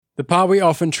The part we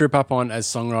often trip up on as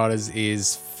songwriters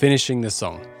is finishing the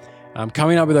song.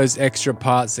 Coming up with those extra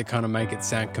parts that kind of make it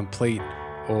sound complete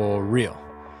or real.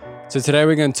 So today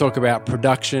we're going to talk about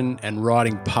production and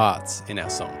writing parts in our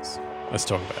songs. Let's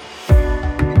talk about it.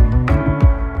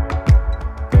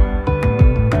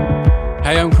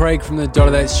 Hey, I'm Craig from the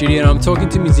Dot Date Studio, and I'm talking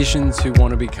to musicians who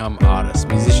want to become artists,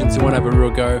 musicians who want to have a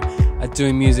real go at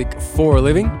doing music for a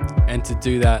living, and to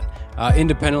do that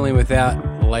independently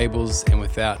without labels and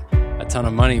without a ton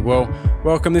of money. Well,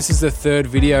 welcome. This is the third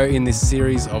video in this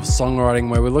series of songwriting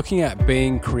where we're looking at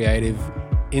being creative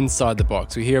inside the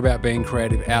box. We hear about being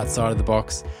creative outside of the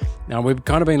box. Now, we've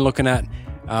kind of been looking at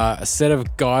a set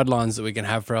of guidelines that we can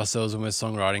have for ourselves when we're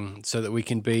songwriting so that we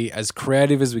can be as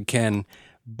creative as we can,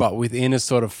 but within a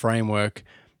sort of framework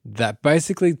that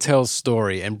basically tells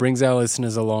story and brings our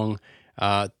listeners along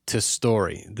to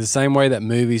story. The same way that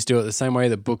movies do it, the same way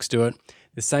that books do it,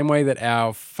 the same way that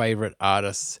our favorite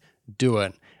artists do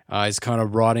it, is kind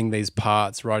of writing these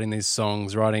parts, writing these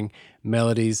songs, writing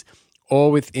melodies,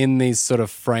 all within these sort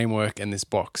of framework and this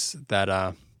box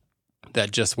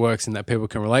that just works and that people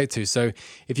can relate to. So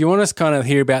if you want to kind of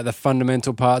hear about the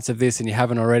fundamental parts of this and you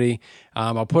haven't already,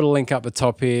 I'll put a link up the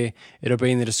top here. It'll be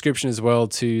in the description as well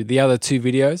to the other two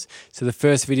videos. So the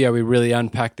first video, we really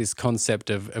unpack this concept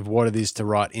of what it is to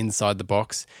write inside the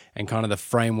box and kind of the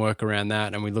framework around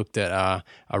that. And we looked at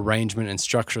arrangement and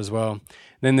structure as well.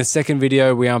 Then the second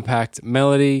video, we unpacked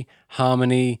melody,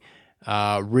 harmony,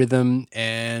 rhythm,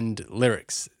 and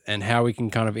lyrics, and how we can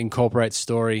kind of incorporate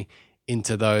story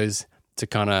into those to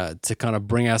kind of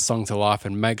bring our song to life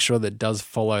and make sure that it does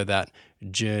follow that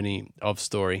journey of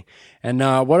story. And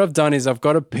what I've done is I've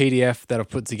got a PDF that I've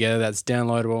put together that's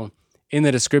downloadable in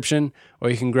the description, or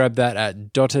you can grab that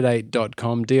at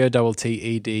dottedate.com,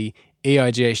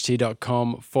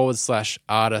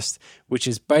 dottedeight.com/artist, which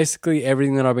is basically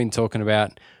everything that I've been talking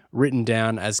about written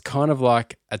down as kind of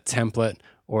like a template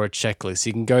or a checklist.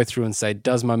 You can go through and say,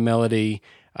 does my melody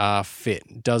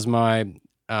fit? Does my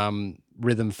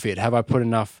rhythm fit? Have I put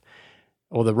enough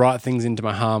or the right things into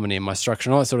my harmony and my structure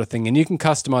and all that sort of thing? And you can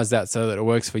customize that so that it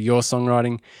works for your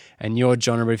songwriting and your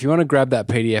genre. But if you want to grab that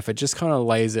PDF, it just kind of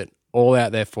lays it all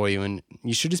out there for you. And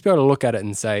you should just be able to look at it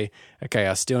and say, okay,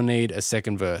 I still need a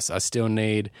second verse. I still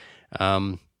need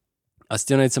some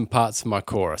parts for my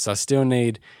chorus. I still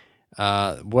need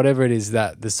whatever it is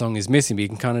that the song is missing. But you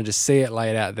can kind of just see it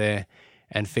laid out there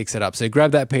and fix it up. So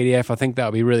grab that PDF. I think that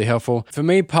would be really helpful. For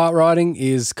me, part writing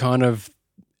is kind of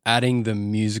adding the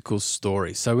musical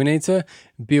story. So we need to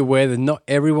be aware that not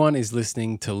everyone is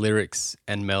listening to lyrics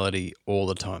and melody all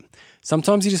the time.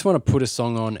 Sometimes you just want to put a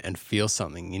song on and feel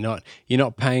something. You're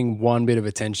not paying one bit of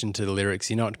attention to the lyrics.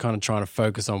 You're not kind of trying to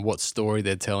focus on what story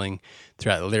they're telling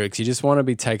throughout the lyrics. You just want to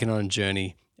be taken on a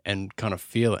journey and kind of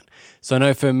feel it. So I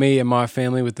know for me and my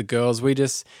family with the girls, we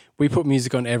put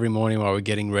music on every morning while we're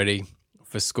getting ready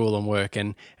for school and work,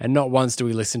 and not once do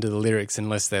we listen to the lyrics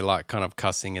unless they're like kind of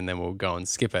cussing, and then we'll go and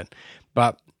skip it.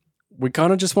 But we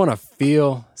kind of just want to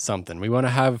feel something. We want to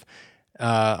have,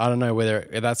 I don't know whether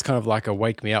that's kind of like a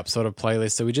wake me up sort of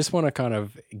playlist. So we just want to kind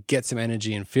of get some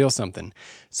energy and feel something.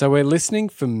 So we're listening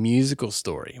for musical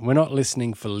story. We're not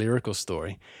listening for lyrical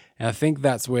story. And I think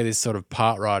that's where this sort of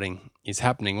part writing is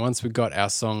happening. Once we've got our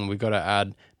song, we've got to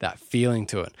add that feeling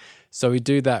to it. So we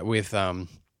do that with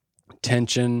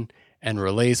tension and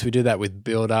release. We do that with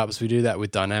build-ups. We do that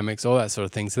with dynamics, all that sort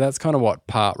of thing. So that's kind of what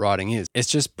part writing is. It's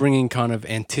just bringing kind of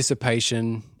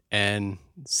anticipation and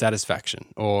satisfaction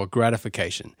or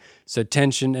gratification. So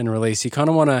tension and release. You kind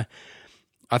of want to,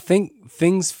 I think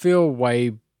things feel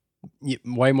way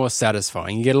more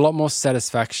satisfying. You get a lot more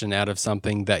satisfaction out of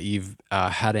something that you've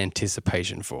had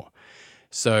anticipation for.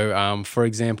 So for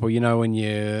example, when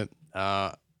you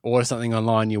order something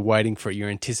online, you're waiting for it, you're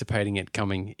anticipating it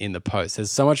coming in the post. There's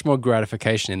so much more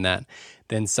gratification in that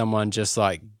than someone just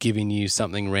like giving you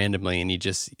something randomly and you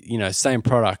just, same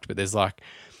product, but there's like,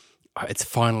 oh, it's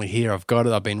finally here. I've got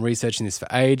it. I've been researching this for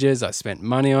ages. I spent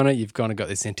money on it. You've kind of got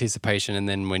this anticipation. And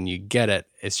then when you get it,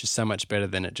 it's just so much better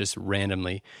than it just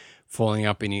randomly falling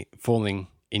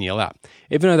in your lap.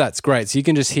 Even though that's great. So you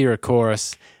can just hear a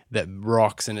chorus that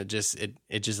rocks and it just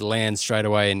lands straight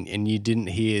away and you didn't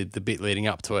hear the bit leading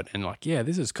up to it and like, yeah,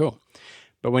 this is cool.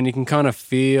 But when you can kind of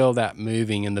feel that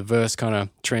moving and the verse kind of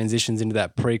transitions into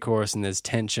that pre-chorus and there's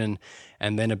tension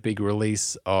and then a big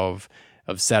release of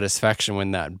satisfaction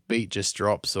when that beat just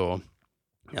drops or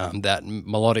that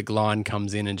melodic line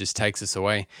comes in and just takes us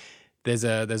away, there's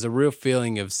a real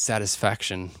feeling of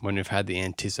satisfaction when we've had the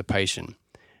anticipation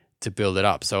to build it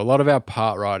up. So a lot of our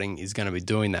part writing is going to be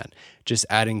doing that, just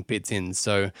adding bits in.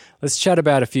 So let's chat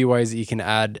about a few ways that you can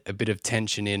add a bit of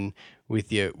tension in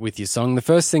with your song. The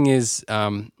first thing is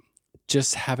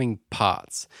just having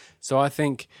parts. So I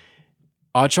think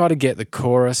I try to get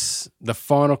the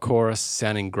final chorus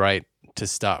sounding great to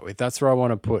start with. That's where I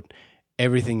want to put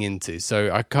everything into.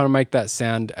 So I kind of make that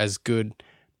sound as good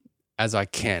as I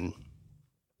can,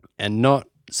 and not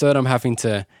so that I'm having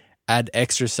to add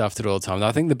extra stuff to it all the time.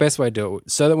 I think the best way to do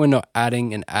it, so that we're not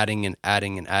adding and adding and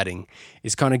adding and adding,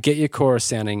 is kind of get your chorus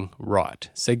sounding right.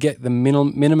 So get the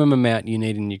minimum amount you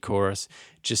need in your chorus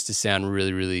just to sound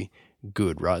really, really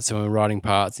good, right? So when we're writing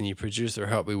parts and your producer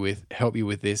help you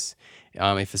with this,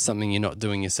 if it's something you're not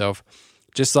doing yourself,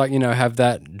 just like, have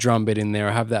that drum bit in there,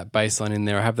 or have that bass line in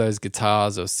there, or have those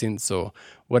guitars or synths or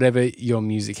whatever your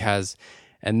music has,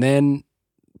 and then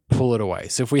pull it away.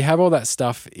 So if we have all that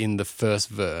stuff in the first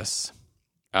verse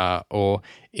or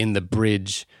in the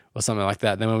bridge or something like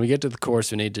that, then when we get to the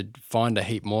chorus, we need to find a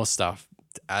heap more stuff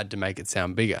to add to make it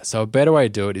sound bigger. So a better way to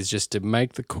do it is just to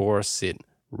make the chorus sit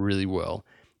really well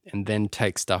and then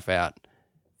take stuff out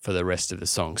for the rest of the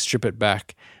song. Strip it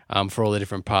back for all the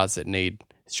different parts that need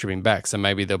stripping back. So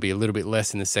maybe there'll be a little bit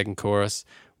less in the second chorus,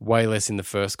 way less in the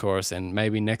first chorus, and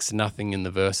maybe next to nothing in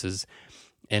the verses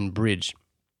and bridge.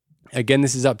 Again,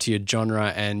 this is up to your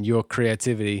genre and your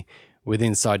creativity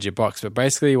inside your box, but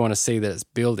basically you want to see that it's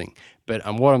building. But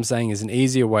what I'm saying is an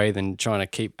easier way than trying to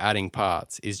keep adding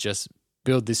parts is just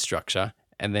build this structure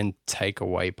and then take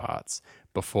away parts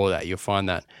before that. You'll find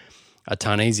that a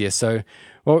ton easier. So,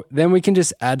 then we can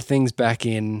just add things back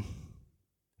in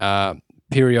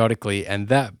periodically, and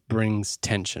that brings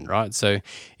tension, right? So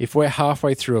if we're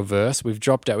halfway through a verse, we've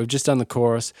just done the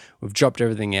chorus, we've dropped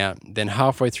everything out, then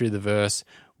halfway through the verse,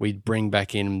 we bring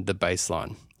back in the bass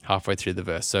line halfway through the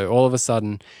verse. So all of a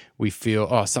sudden we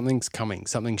feel, something's coming,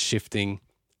 something's shifting,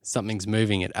 something's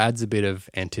moving. It adds a bit of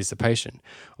anticipation.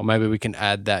 Or maybe we can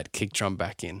add that kick drum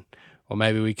back in. Or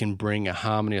maybe we can bring a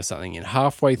harmony or something in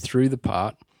halfway through the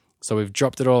part. So we've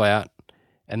dropped it all out,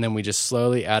 and then we just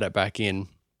slowly add it back in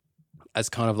as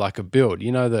kind of like a build.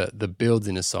 The builds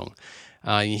in a song.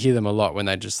 You hear them a lot when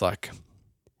they just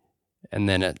and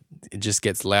then it just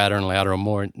gets louder and louder, or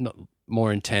more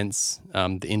intense.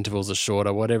 The intervals are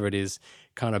shorter, whatever it is,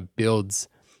 kind of builds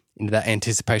into that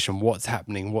anticipation. What's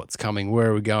happening? What's coming?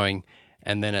 Where are we going?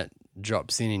 And then it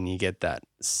drops in and you get that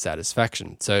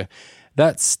satisfaction. So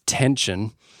that's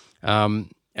tension.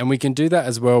 And we can do that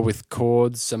as well with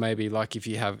chords. So maybe like if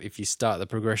you start the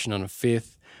progression on a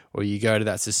fifth, or you go to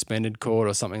that suspended chord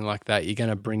or something like that, you're going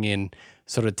to bring in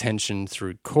sort of tension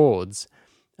through chords,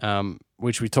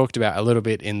 which we talked about a little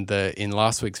bit in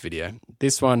last week's video.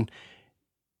 This one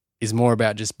is more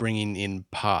about just bringing in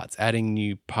parts, adding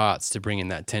new parts to bring in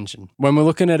that tension. When we're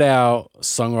looking at our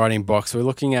songwriting box, we're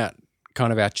looking at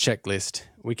kind of our checklist.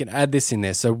 We can add this in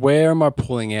there. So where am I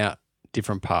pulling out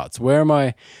different parts? Where am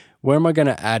I going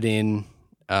to add in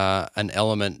an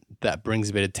element that brings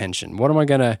a bit of tension? What am I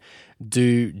going to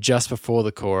do just before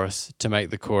the chorus to make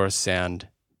the chorus sound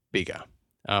bigger?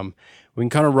 We can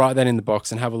kind of write that in the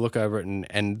box and have a look over it,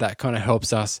 and that kind of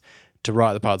helps us to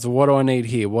write the parts. So what do I need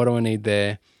here? What do I need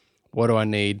there? What do I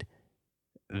need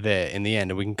there in the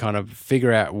end? And we can kind of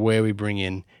figure out where we bring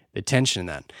in the tension in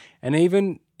that. And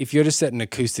even if you're just at an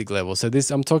acoustic level, so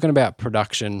this, I'm talking about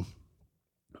production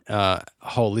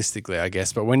holistically, I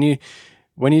guess, but when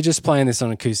you're just playing this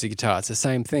on acoustic guitar, it's the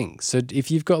same thing. So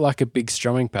if you've got like a big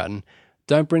strumming pattern,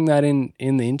 don't bring that in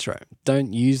the intro.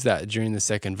 Don't use that during the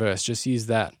second verse. Just use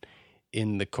that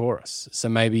in the chorus. So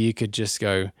maybe you could just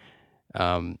go,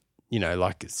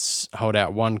 hold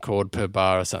out one chord per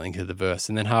bar or something to the verse,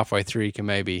 and then halfway through you can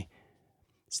maybe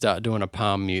start doing a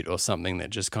palm mute or something that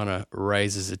just kind of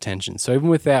raises the tension. So even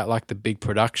without like the big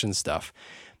production stuff,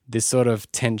 this sort of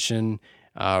tension,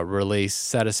 release,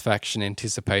 satisfaction,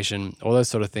 anticipation, all those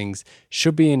sort of things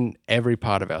should be in every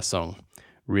part of our song,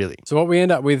 really. So what we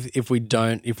end up with if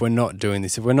we're not doing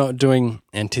this, if we're not doing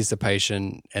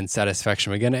anticipation and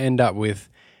satisfaction, we're going to end up with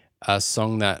a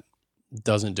song that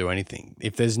doesn't do anything.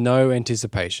 If there's no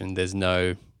anticipation, there's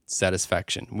no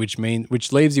satisfaction, which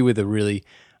leaves you with a really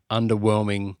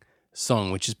underwhelming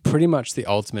song, which is pretty much the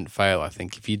ultimate fail, I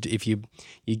think. If you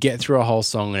get through a whole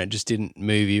song and it just didn't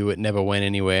move you, it never went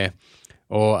anywhere,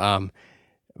 or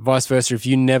vice versa, if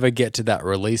you never get to that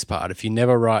release part, if you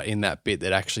never write in that bit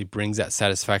that actually brings that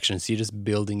satisfaction, so you're just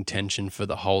building tension for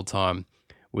the whole time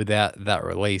without that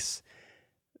release,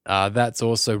 that's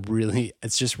also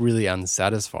it's just really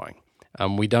unsatisfying.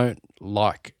 We don't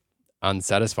like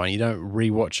unsatisfying. You don't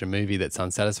rewatch a movie that's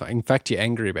unsatisfying. In fact, you're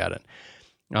angry about it.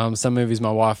 Some movies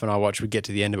my wife and I watch, we get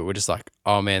to the end of it, we're just like,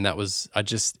 oh man, I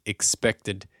just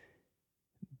expected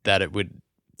that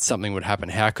something would happen.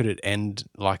 How could it end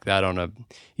like that on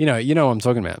you know what I'm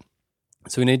talking about.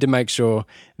 So we need to make sure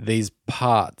these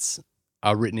parts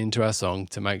are written into our song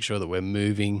to make sure that we're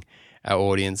moving our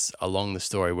audience along the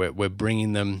story. We're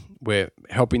bringing them, we're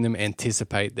helping them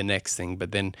anticipate the next thing.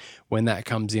 But then when that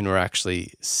comes in, we're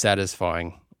actually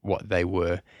satisfying what they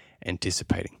were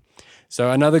anticipating. So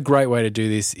another great way to do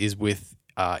this is with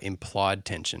implied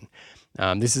tension.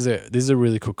 This is a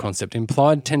really cool concept.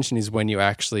 Implied tension is when you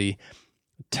actually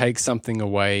take something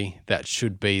away that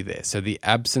should be there. So the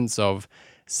absence of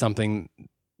something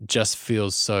just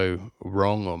feels so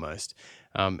wrong almost,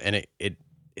 and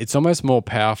it's almost more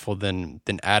powerful than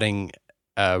adding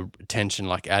tension,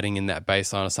 like adding in that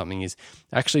bass line or something, is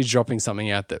actually dropping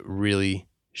something out that really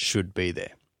should be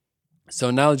there. So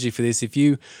analogy for this, if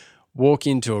you walk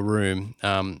into a room,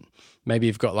 maybe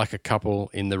you've got like a couple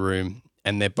in the room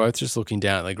and they're both just looking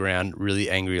down at the ground, really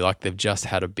angry, like they've just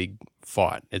had a big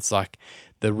fight. It's like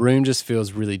the room just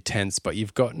feels really tense, but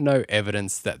you've got no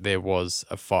evidence that there was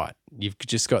a fight. You've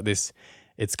just got this,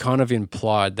 it's kind of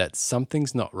implied that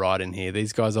something's not right in here.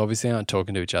 These guys obviously aren't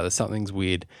talking to each other. Something's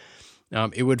weird.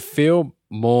 It would feel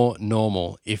more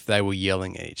normal if they were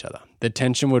yelling at each other. The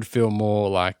tension would feel more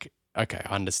like, okay,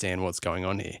 I understand what's going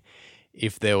on here.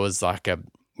 If there was like a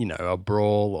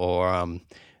brawl or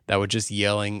they were just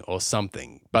yelling or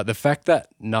something. But the fact that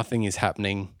nothing is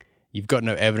happening, you've got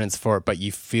no evidence for it, but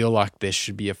you feel like there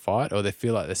should be a fight, or they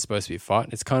feel like there's supposed to be a fight,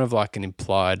 it's kind of like an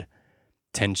implied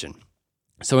tension.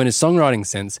 So in a songwriting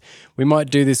sense, we might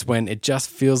do this when it just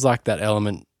feels like that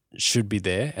element should be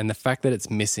there, and the fact that it's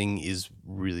missing is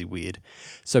really weird.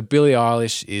 So Billie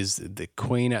Eilish is the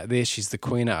queen at this. She's the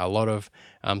queen at a lot of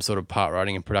sort of part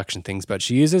writing and production things, but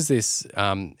she uses this,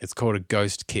 it's called a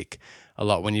ghost kick a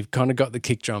lot, when you've kind of got the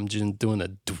kick drum doing a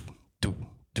do, do,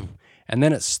 do, and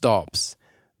then it stops,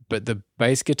 but the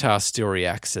bass guitar still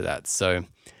reacts to that. So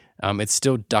it's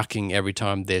still ducking every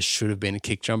time there should have been a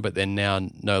kick drum, but there now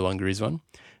no longer is one.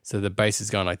 So the bass is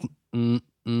going like,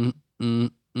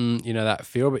 that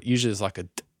feel, but usually it's like a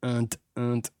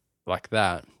like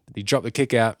that. You drop the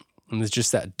kick out and there's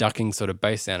just that ducking sort of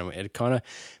bass sound, and it kind of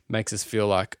makes us feel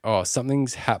like, oh,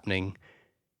 something's happening.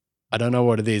 I don't know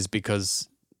what it is because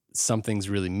something's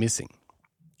really missing.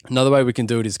 Another way we can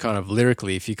do it is kind of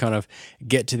lyrically. If you kind of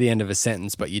get to the end of a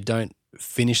sentence, but you don't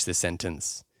finish the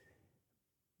sentence,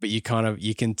 but you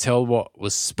can tell what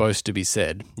was supposed to be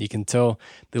said. You can tell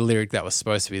the lyric that was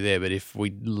supposed to be there, but if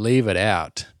we leave it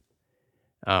out,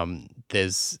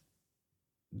 there's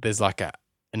like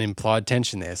an implied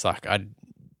tension there. It's like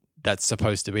that's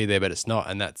supposed to be there, but it's not,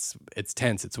 and it's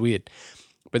tense. It's weird.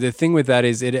 But the thing with that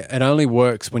is it only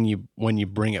works when you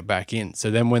bring it back in.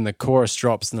 So then when the chorus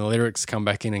drops and the lyrics come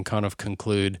back in and kind of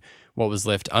conclude what was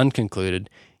left unconcluded,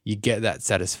 you get that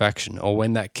satisfaction. Or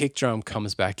when that kick drum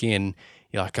comes back in,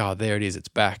 you're like, oh, there it is, it's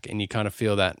back, and you kind of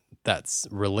feel that's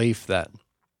relief that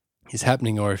is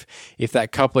happening. Or if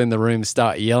that couple in the room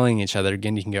start yelling at each other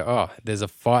again, you can go, oh, there's a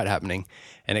fight happening,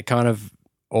 and it kind of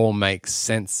all makes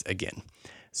sense again.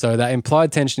 So that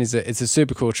implied tension it's a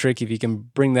super cool trick if you can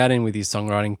bring that in with your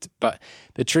songwriting. But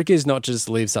the trick is not just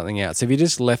leave something out. So if you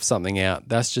just left something out,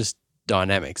 that's just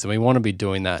dynamics, and we want to be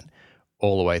doing that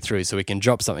all the way through, so we can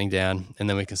drop something down and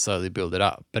then we can slowly build it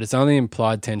up. But it's only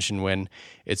implied tension when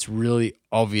it's really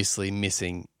obviously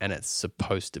missing and it's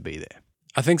supposed to be there.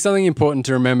 I think something important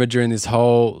to remember during this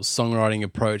whole songwriting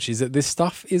approach is that this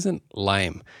stuff isn't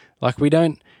lame. Like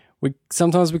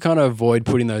sometimes we kind of avoid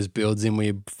putting those builds in. We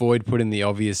avoid putting the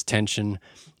obvious tension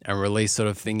and release sort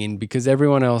of thing in because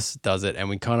everyone else does it, and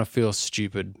we kind of feel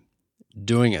stupid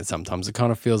doing it sometimes. It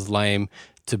kind of feels lame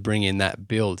to bring in that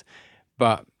build.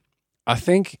 But I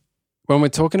think when we're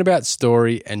talking about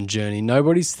story and journey,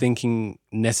 nobody's thinking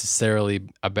necessarily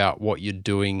about what you're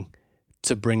doing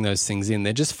to bring those things in.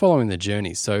 They're just following the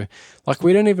journey. So like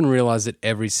we don't even realize that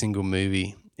every single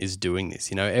movie is doing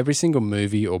this. Every single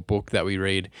movie or book that we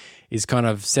read is kind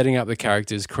of setting up the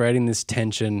characters, creating this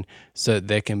tension so that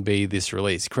there can be this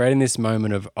release, creating this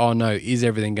moment of, oh no, is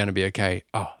everything going to be okay?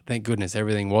 Oh, thank goodness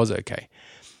everything was okay.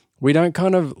 We don't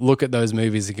kind of look at those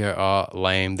movies and go, oh,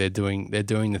 lame, they're doing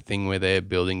the thing where they're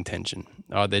building tension.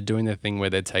 Oh, they're doing the thing where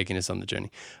they're taking us on the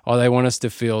journey. Oh, they want us to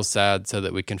feel sad so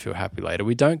that we can feel happy later.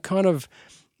 We don't kind of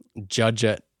judge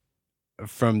it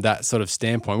from that sort of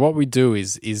standpoint. What we do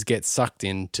is get sucked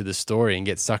into the story and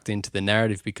get sucked into the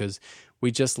narrative because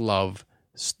we just love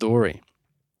story.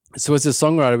 So as a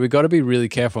songwriter, we've got to be really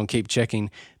careful and keep checking.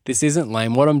 This isn't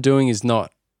lame. What I'm doing is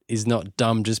not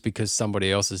dumb just because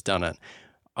somebody else has done it.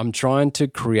 I'm trying to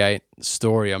create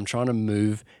story. I'm trying to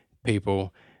move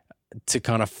people to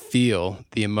kind of feel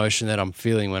the emotion that I'm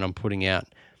feeling when I'm putting out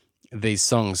these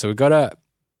songs. So we've got to,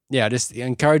 just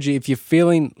encourage you, if you're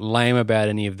feeling lame about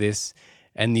any of this,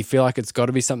 and you feel like it's got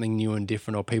to be something new and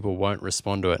different or people won't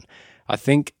respond to it. I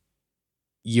think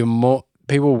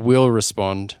people will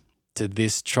respond to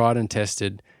this tried and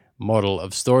tested model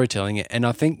of storytelling, and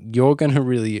I think you're going to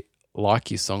really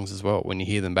like your songs as well when you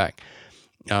hear them back.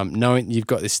 Knowing you've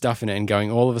got this stuff in it and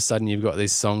going, all of a sudden you've got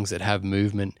these songs that have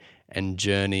movement and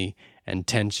journey and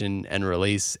tension and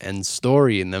release and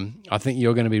story in them, I think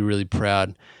you're going to be really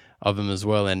proud of them as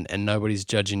well, and nobody's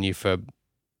judging you for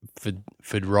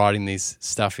writing these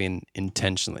stuff in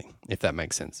intentionally, if that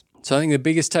makes sense. So I think the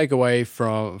biggest takeaway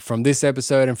from this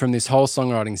episode and from this whole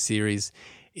songwriting series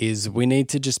is we need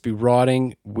to just be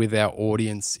writing with our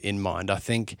audience in mind. I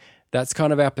think that's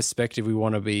kind of our perspective we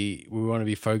want to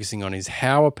be focusing on, is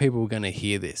how are people going to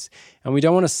hear this? And we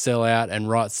don't want to sell out and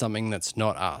write something that's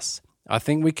not us. I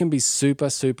think we can be super,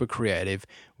 super creative.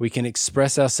 We can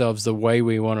express ourselves the way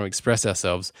we want to express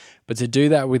ourselves, but to do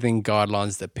that within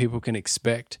guidelines that people can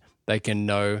expect, they can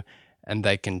know, and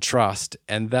they can trust.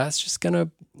 And that's just going to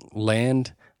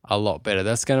land a lot better.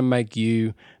 That's going to make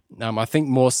you, I think,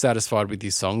 more satisfied with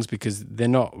your songs because they're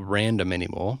not random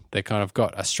anymore. They kind of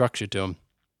got a structure to them.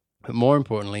 But more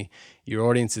importantly, your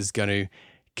audience is going to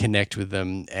connect with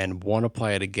them and want to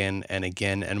play it again and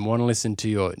again and want to listen to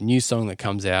your new song that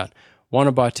comes out, want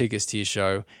to buy tickets to your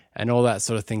show and all that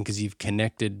sort of thing because you've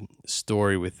connected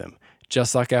story with them.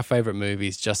 Just like our favorite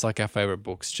movies, just like our favorite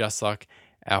books, just like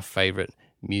our favorite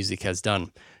music has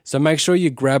done. So make sure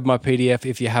you grab my PDF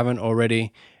if you haven't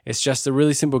already. It's just a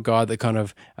really simple guide that kind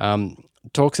of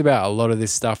talks about a lot of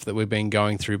this stuff that we've been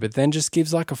going through, but then just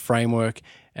gives like a framework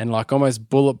and like almost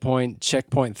bullet point,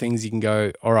 checkpoint things you can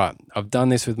go, all right, I've done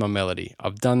this with my melody.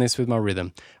 I've done this with my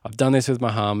rhythm. I've done this with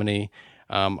my harmony.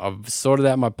 I've sorted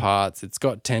out my parts. It's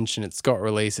got tension. It's got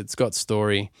release. It's got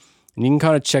story. And you can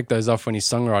kind of check those off when you're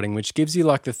songwriting, which gives you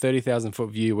like the 30,000 foot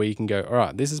view where you can go, all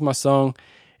right, this is my song.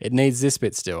 It needs this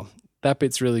bit still. That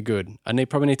bit's really good. I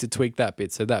probably need to tweak that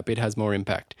bit so that bit has more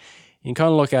impact. You can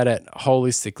kind of look at it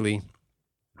holistically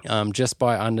just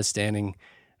by understanding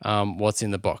what's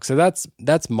in the box. So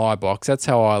that's my box. That's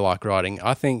how I like writing.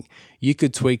 I think you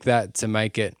could tweak that to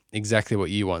make it exactly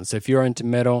what you want. So if you're into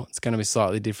metal, it's going to be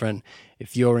slightly different.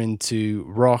 If you're into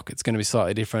rock, it's going to be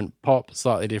slightly different. Pop,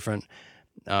 slightly different.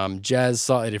 Jazz,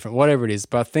 slightly different. Whatever it is.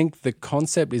 But I think the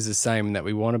concept is the same in that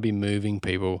we want to be moving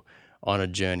people on a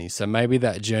journey. So maybe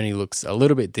that journey looks a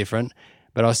little bit different,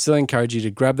 but I still encourage you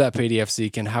to grab that PDF so you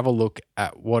can have a look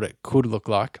at what it could look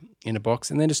like in a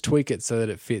box and then just tweak it so that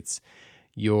it fits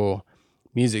your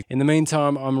music. In the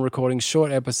meantime, I'm recording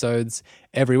short episodes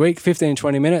every week, 15,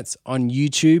 20 minutes on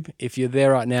YouTube. If you're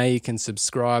there right now, you can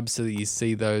subscribe so that you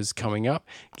see those coming up.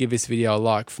 Give this video a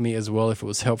like for me as well if it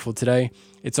was helpful today.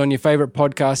 It's on your favorite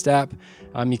podcast app.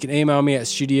 You can email me at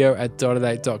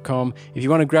studio@dotted8.com. If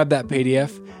you want to grab that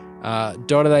PDF,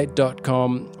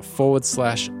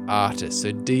 dotted8.com/artist.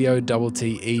 So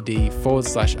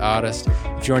DOTTED/artist.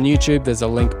 If you're on YouTube, there's a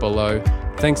link below.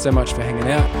 Thanks so much for hanging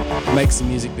out. Make some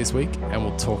music this week, and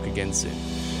we'll talk again soon.